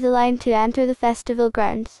joined the line to enter the festival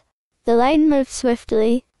grounds. The line moved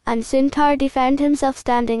swiftly, and soon Tardy found himself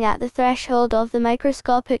standing at the threshold of the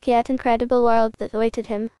microscopic yet incredible world that awaited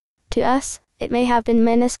him. To us, it may have been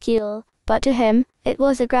minuscule, but to him, it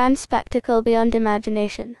was a grand spectacle beyond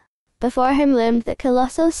imagination. Before him loomed the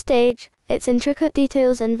colossal stage, its intricate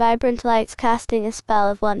details and vibrant lights casting a spell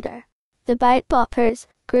of wonder. The bite boppers,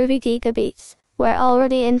 groovy gigabeats, were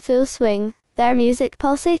already in full swing, their music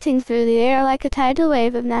pulsating through the air like a tidal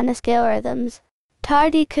wave of nanoscale rhythms.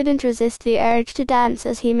 Tardy couldn't resist the urge to dance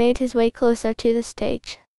as he made his way closer to the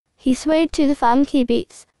stage. He swayed to the funky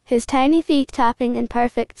beats, his tiny feet tapping in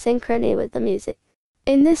perfect synchrony with the music.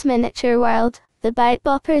 In this miniature world, the Bite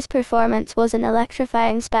Bopper's performance was an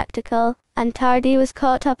electrifying spectacle, and Tardy was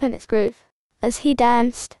caught up in its groove. As he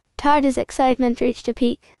danced, Tardy's excitement reached a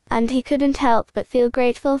peak, and he couldn't help but feel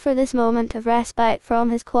grateful for this moment of respite from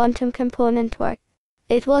his quantum component work.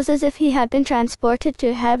 It was as if he had been transported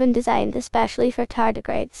to heaven designed especially for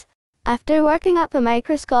tardigrades. After working up a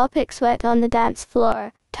microscopic sweat on the dance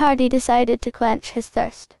floor, Tardy decided to quench his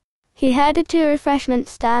thirst. He headed to a refreshment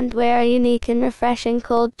stand where a unique and refreshing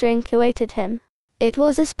cold drink awaited him. It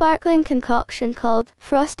was a sparkling concoction called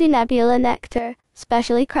Frosty Nebula Nectar,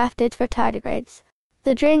 specially crafted for tardigrades.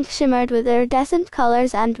 The drink shimmered with iridescent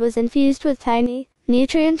colors and was infused with tiny,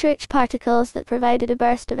 nutrient-rich particles that provided a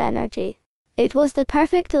burst of energy. It was the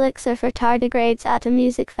perfect elixir for tardigrades at a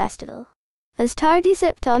music festival. As Tardy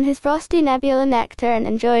sipped on his Frosty Nebula Nectar and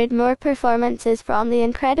enjoyed more performances from the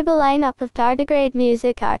incredible lineup of tardigrade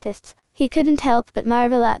music artists, he couldn't help but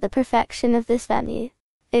marvel at the perfection of this venue.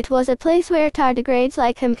 It was a place where tardigrades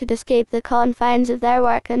like him could escape the confines of their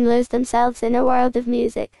work and lose themselves in a world of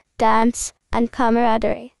music, dance, and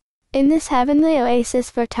camaraderie. In this heavenly oasis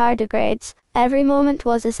for tardigrades, every moment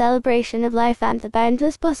was a celebration of life and the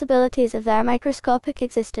boundless possibilities of their microscopic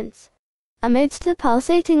existence. Amidst the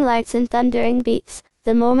pulsating lights and thundering beats,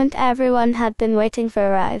 the moment everyone had been waiting for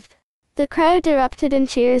arrived. The crowd erupted in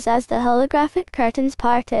cheers as the holographic curtains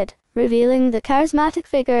parted, revealing the charismatic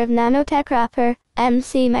figure of nanotech rapper,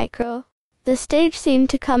 MC Micro. The stage seemed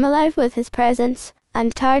to come alive with his presence,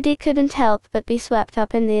 and Tardy couldn't help but be swept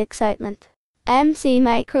up in the excitement. MC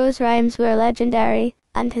Micro's rhymes were legendary,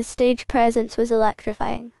 and his stage presence was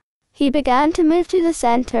electrifying. He began to move to the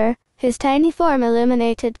center, his tiny form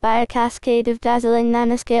illuminated by a cascade of dazzling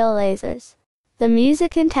nanoscale lasers. The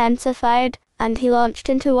music intensified, and he launched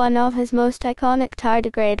into one of his most iconic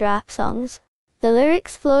tardigrade rap songs. The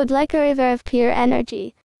lyrics flowed like a river of pure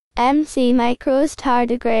energy. MC Micro's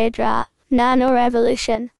tardigrade rap, Nano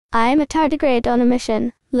Revolution. I'm a tardigrade on a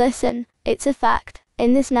mission. Listen, it's a fact.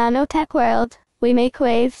 In this nanotech world, we make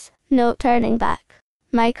waves, no turning back.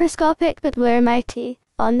 Microscopic but we're mighty.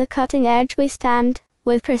 On the cutting edge we stand.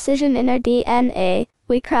 With precision in our DNA,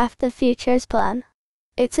 we craft the future's plan.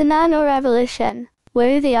 It's a nano revolution.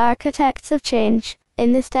 We're the architects of change.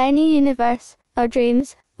 In this tiny universe, our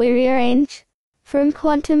dreams, we rearrange. From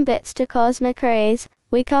quantum bits to cosmic rays,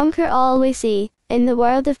 we conquer all we see. In the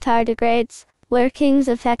world of tardigrades, we're kings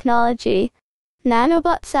of technology.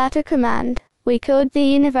 Nanobots at our command, we code the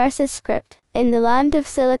universe's script. In the land of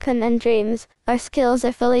silicon and dreams, our skills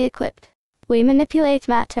are fully equipped. We manipulate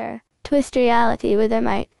matter, twist reality with our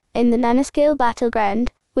might. In the nanoscale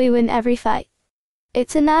battleground, we win every fight.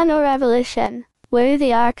 It's a nano revolution. We're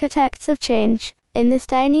the architects of change. In this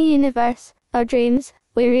tiny universe, our dreams,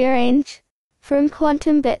 we rearrange. From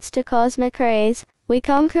quantum bits to cosmic rays, we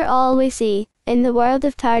conquer all we see. In the world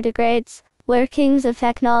of tardigrades, we're kings of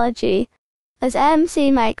technology. As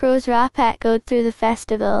MC Micro's rap echoed through the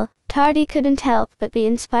festival, Tardy couldn't help but be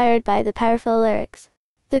inspired by the powerful lyrics.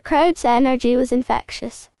 The crowd's energy was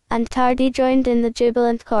infectious, and Tardy joined in the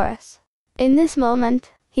jubilant chorus. In this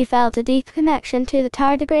moment, he felt a deep connection to the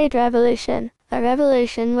tardigrade revolution, a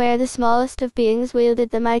revolution where the smallest of beings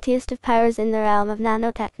wielded the mightiest of powers in the realm of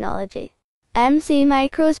nanotechnology. MC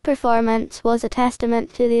Micro's performance was a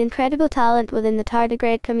testament to the incredible talent within the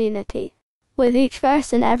tardigrade community. With each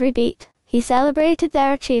verse and every beat, he celebrated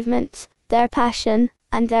their achievements, their passion,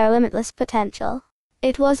 and their limitless potential.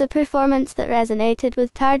 It was a performance that resonated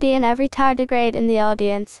with Tardy and every tardigrade in the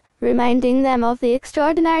audience, reminding them of the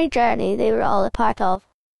extraordinary journey they were all a part of.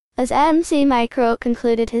 As MC Micro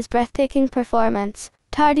concluded his breathtaking performance,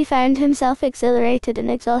 Tardy found himself exhilarated and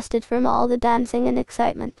exhausted from all the dancing and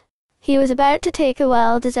excitement. He was about to take a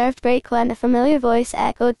well-deserved break when a familiar voice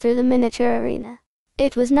echoed through the miniature arena.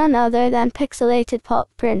 It was none other than pixelated pop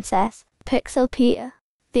princess, Pixelpia.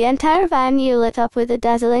 The entire venue lit up with a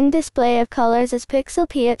dazzling display of colors as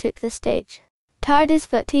Pixelpia took the stage. Tardy's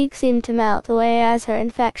fatigue seemed to melt away as her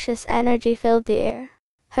infectious energy filled the air.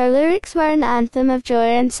 Her lyrics were an anthem of joy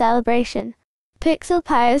and celebration.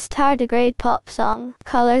 Pixelpia's Tardigrade pop song,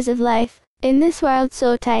 Colors of Life. In this world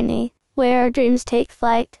so tiny, where our dreams take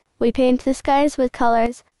flight, we paint the skies with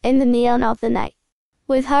colors, in the neon of the night.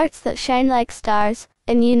 With hearts that shine like stars,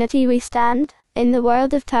 in unity we stand. In the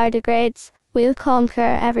world of tardigrades, we'll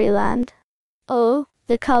conquer every land. Oh,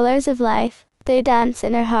 the colors of life, they dance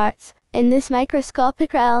in our hearts, in this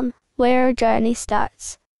microscopic realm, where our journey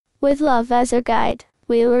starts. With love as our guide,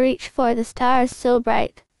 we'll reach for the stars so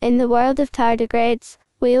bright. In the world of tardigrades,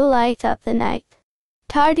 we'll light up the night.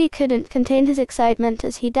 Tardy couldn't contain his excitement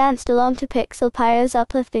as he danced along to Pixelpia's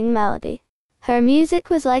uplifting melody. Her music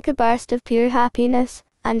was like a burst of pure happiness,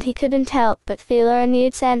 and he couldn't help but feel a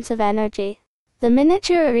renewed sense of energy. The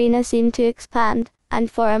miniature arena seemed to expand,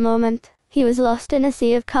 and for a moment, he was lost in a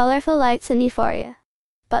sea of colorful lights and euphoria.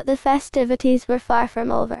 But the festivities were far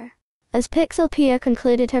from over. As Pixelpia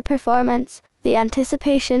concluded her performance, the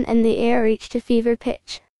anticipation in the air reached a fever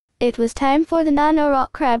pitch. It was time for the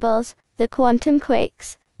Nano-Rock Rebels, the Quantum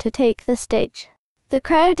Quakes, to take the stage. The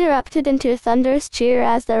crowd erupted into a thunderous cheer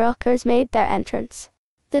as the rockers made their entrance.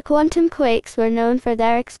 The Quantum Quakes were known for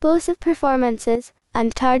their explosive performances,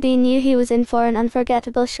 and Tardy knew he was in for an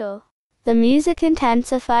unforgettable show. The music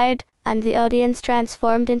intensified, and the audience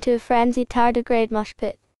transformed into a frenzied tardigrade mosh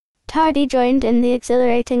pit. Tardy joined in the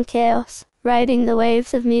exhilarating chaos, riding the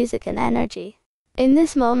waves of music and energy. In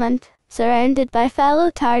this moment, surrounded by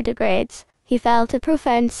fellow tardigrades, he felt a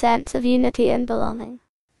profound sense of unity and belonging.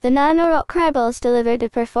 The Nano-Rock Rebels delivered a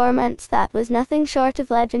performance that was nothing short of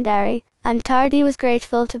legendary, and Tardy was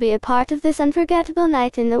grateful to be a part of this unforgettable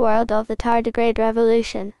night in the world of the Tardigrade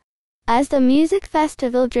Revolution. As the music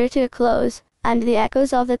festival drew to a close, and the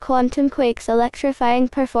echoes of the Quantum Quake's electrifying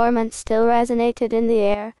performance still resonated in the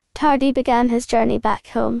air, Tardy began his journey back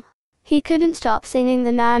home. He couldn't stop singing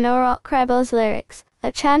the Nano-Rock Rebels lyrics,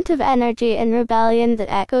 a chant of energy and rebellion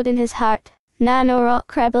that echoed in his heart.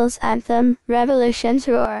 Nano-Rock Rebels anthem, revolution's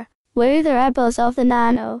roar. We're the rebels of the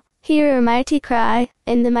nano, hear our mighty cry.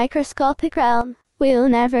 In the microscopic realm, we'll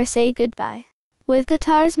never say goodbye. With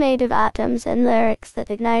guitars made of atoms and lyrics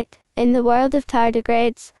that ignite, in the world of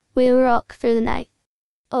tardigrades, we'll rock through the night.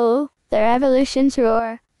 Oh, the revolution's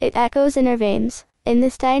roar, it echoes in our veins, in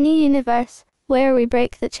this tiny universe, where we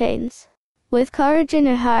break the chains. With courage in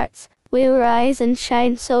our hearts, we'll rise and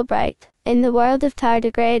shine so bright. In the world of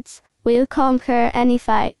tardigrades, we'll conquer any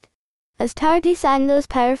fight. As Tardy sang those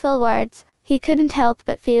powerful words, he couldn't help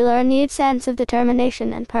but feel a renewed sense of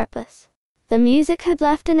determination and purpose. The music had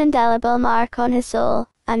left an indelible mark on his soul,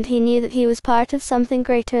 and he knew that he was part of something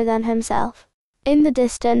greater than himself. In the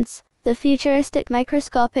distance, the futuristic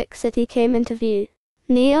microscopic city came into view.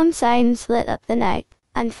 Neon signs lit up the night,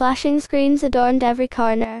 and flashing screens adorned every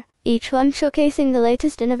corner, each one showcasing the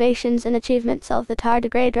latest innovations and achievements of the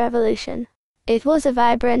Tardigrade Revolution. It was a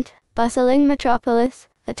vibrant, bustling metropolis,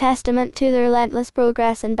 a testament to the relentless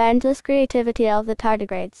progress and boundless creativity of the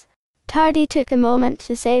tardigrades. Tardy took a moment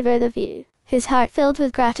to savor the view, his heart filled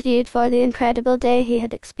with gratitude for the incredible day he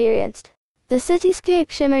had experienced. The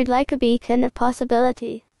cityscape shimmered like a beacon of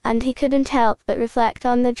possibility, and he couldn't help but reflect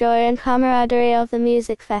on the joy and camaraderie of the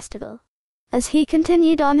music festival. As he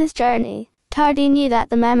continued on his journey, Tardy knew that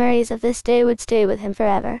the memories of this day would stay with him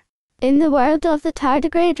forever. In the world of the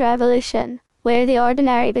Tardigrade Revolution, where the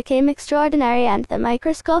ordinary became extraordinary and the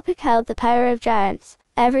microscopic held the power of giants,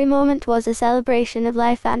 every moment was a celebration of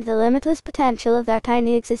life and the limitless potential of their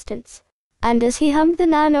tiny existence. And as he hummed the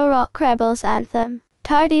Nano-Rock Rebels anthem,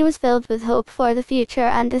 Tardy was filled with hope for the future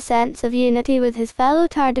and a sense of unity with his fellow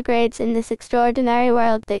tardigrades in this extraordinary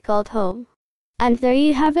world they called home. And there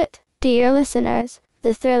you have it, dear listeners,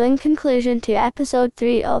 the thrilling conclusion to episode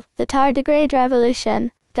 3 of The Tardigrade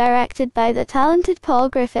Revolution, directed by the talented Paul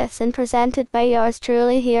Griffiths and presented by yours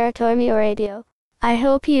truly here at Ormeo Radio. I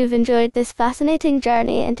hope you've enjoyed this fascinating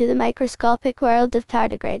journey into the microscopic world of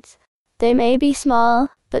tardigrades. They may be small,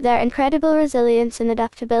 but their incredible resilience and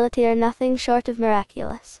adaptability are nothing short of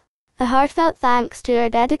miraculous. A heartfelt thanks to our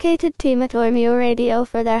dedicated team at Ormeo Radio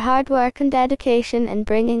for their hard work and dedication in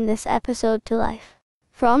bringing this episode to life.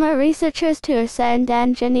 From our researchers to our sound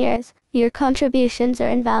engineers, your contributions are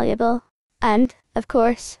invaluable. And, of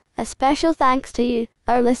course, a special thanks to you,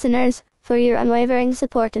 our listeners, for your unwavering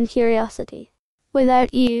support and curiosity.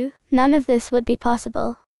 Without you, none of this would be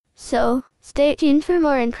possible. So, Stay tuned for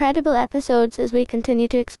more incredible episodes as we continue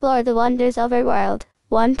to explore the wonders of our world,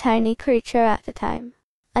 one tiny creature at a time.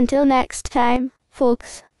 Until next time,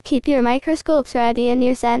 folks, keep your microscopes ready and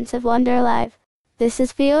your sense of wonder alive. This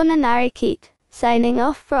is Fiona Narikit, signing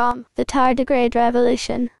off from the Tardigrade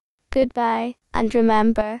Revolution. Goodbye, and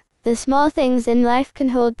remember, the small things in life can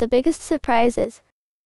hold the biggest surprises.